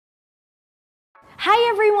Hi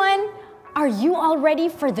everyone! Are you all ready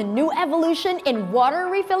for the new evolution in water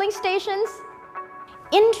refilling stations?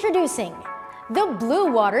 Introducing the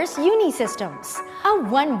Bluewaters Uni-Systems, a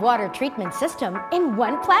one water treatment system in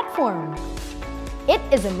one platform. It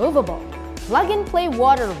is a movable, plug-and-play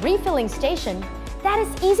water refilling station that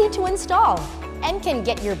is easy to install and can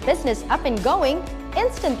get your business up and going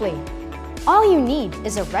instantly. All you need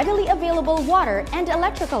is a readily available water and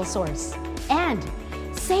electrical source, and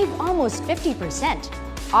save almost 50%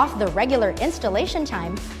 off the regular installation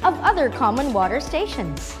time of other common water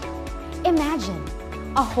stations. Imagine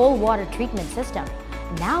a whole water treatment system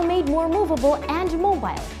now made more movable and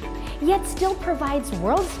mobile, yet still provides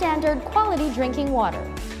world standard quality drinking water.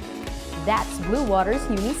 That's Bluewaters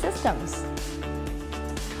Uni-Systems.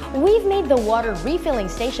 We've made the water refilling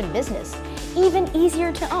station business even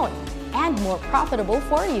easier to own and more profitable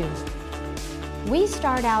for you. We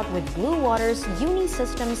start out with Bluewaters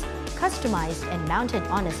Uni-Systems customized and mounted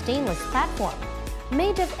on a stainless platform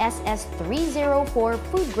made of SS304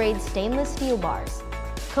 food-grade stainless steel bars,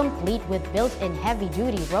 complete with built-in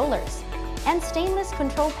heavy-duty rollers and stainless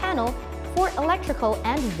control panel for electrical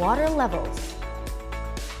and water levels.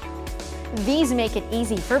 These make it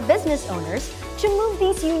easy for business owners to move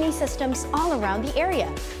these Uni-Systems all around the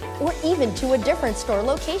area or even to a different store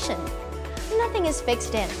location. Nothing is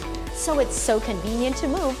fixed in, so it's so convenient to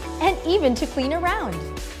move and even to clean around.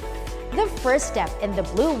 The first step in the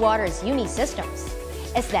Bluewaters Uni-Systems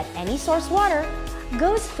is that any source water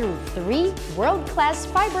goes through 3 world-class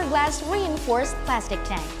fiberglass reinforced plastic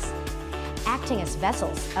tanks, acting as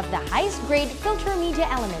vessels of the highest grade filter media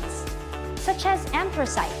elements, such as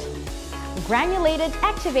anthracite, granulated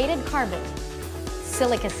activated carbon,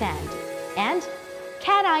 silica sand, and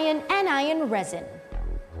cation anion resin.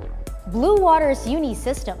 Bluewaters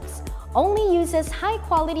Uni-Systems only uses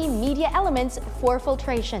high-quality media elements for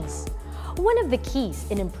filtrations, one of the keys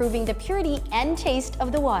in improving the purity and taste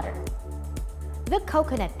of the water. The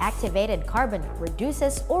coconut-activated carbon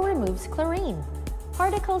reduces or removes chlorine,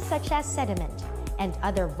 particles such as sediment, and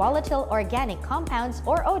other volatile organic compounds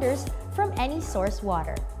or odors from any source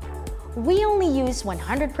water. We only use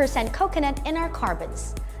 100% coconut in our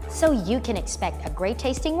carbons, so you can expect a great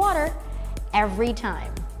tasting water every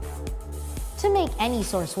time. To make any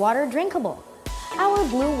source water drinkable, our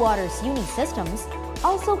Bluewaters Uni-Systems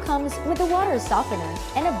also comes with a water softener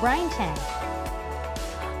and a brine tank.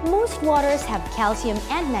 Most waters have calcium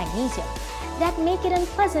and magnesium that make it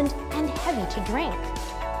unpleasant and heavy to drink.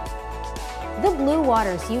 The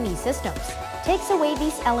Bluewaters Uni-Systems takes away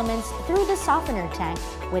these elements through the softener tank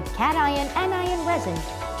with cation anion resin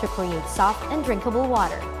to create soft and drinkable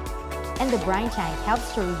water. And the brine tank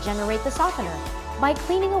helps to regenerate the softener by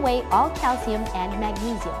cleaning away all calcium and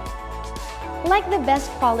magnesium. Like the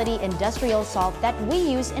best quality industrial salt that we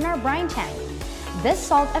use in our brine tank, this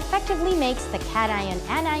salt effectively makes the cation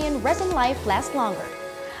anion resin life last longer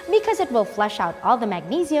because it will flush out all the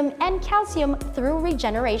magnesium and calcium through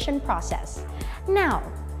regeneration process. Now,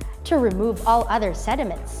 to remove all other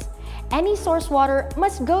sediments, any source water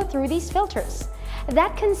must go through these filters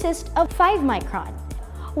that consist of 5 micron,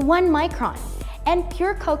 1 micron, and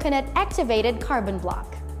pure coconut activated carbon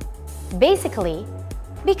block. Basically,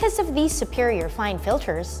 because of these superior fine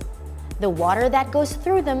filters, the water that goes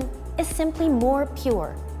through them is simply more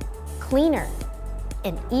pure, cleaner,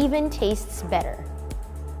 and even tastes better.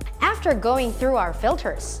 After going through our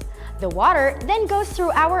filters, the water then goes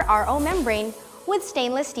through our RO membrane with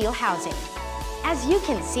stainless steel housing. As you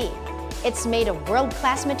can see, it's made of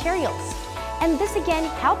world-class materials, and this again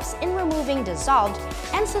helps in removing dissolved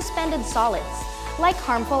and suspended solids like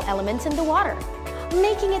harmful elements in the water,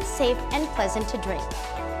 making it safe and pleasant to drink.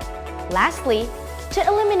 Lastly, to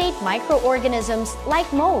eliminate microorganisms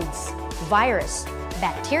like molds, virus,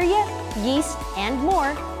 bacteria, yeast, and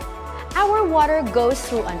more, our water goes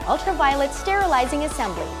through an ultraviolet sterilizing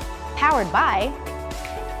assembly powered by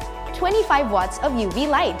 25 watts of UV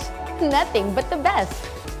light. Nothing but the best.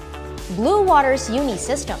 Bluewaters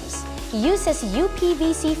Uni-Systems uses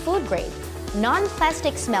UPVC food grade,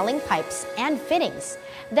 non-plastic smelling pipes and fittings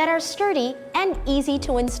that are sturdy and easy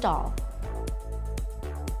to install.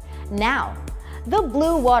 Now, the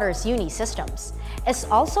Bluewaters Uni-Systems is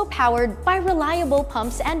also powered by reliable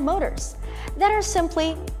pumps and motors that are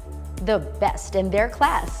simply the best in their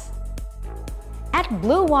class. At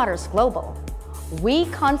Bluewaters Global, we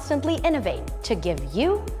constantly innovate to give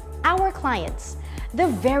you, our clients, the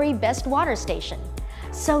very best water station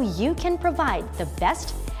so you can provide the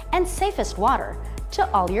best and safest water to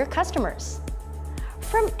all your customers.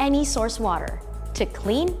 From any source water to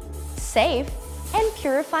clean, safe, and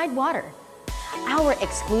purified water, Our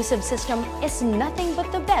exclusive system is nothing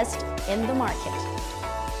but the best in the market.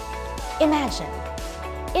 Imagine,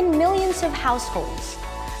 in millions of households,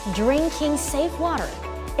 drinking safe water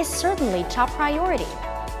is certainly top priority.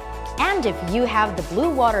 And if you have the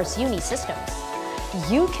Bluewaters Uni systems,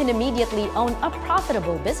 you can immediately own a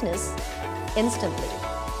profitable business instantly.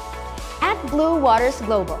 At Bluewaters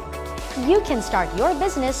Global, you can start your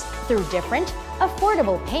business through different,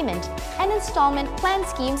 affordable payment and installment plan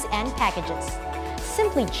schemes and packages.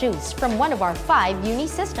 Simply choose from one of our 5 Uni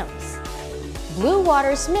systems.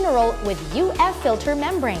 Bluewaters Mineral with UF Filter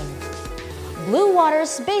Membrane,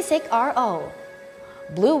 Bluewaters Basic RO,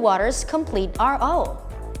 Bluewaters Complete RO,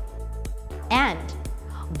 and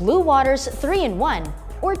Bluewaters 3-in-1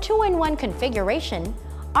 or 2-in-1 configuration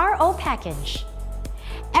RO package.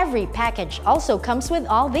 Every package also comes with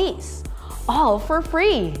all these, all for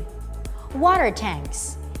free. Water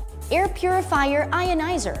tanks, air purifier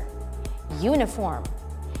ionizer, uniform,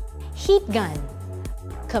 heat gun,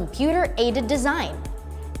 computer-aided design,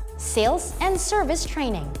 sales and service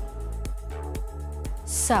training.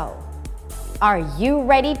 So, are you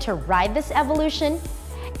ready to ride this evolution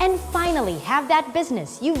and finally have that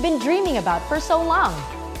business you've been dreaming about for so long?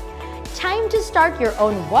 Time to start your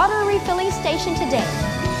own water refilling station today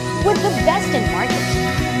with the best in market,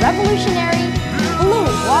 revolutionary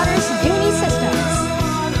Bluewaters Uni system.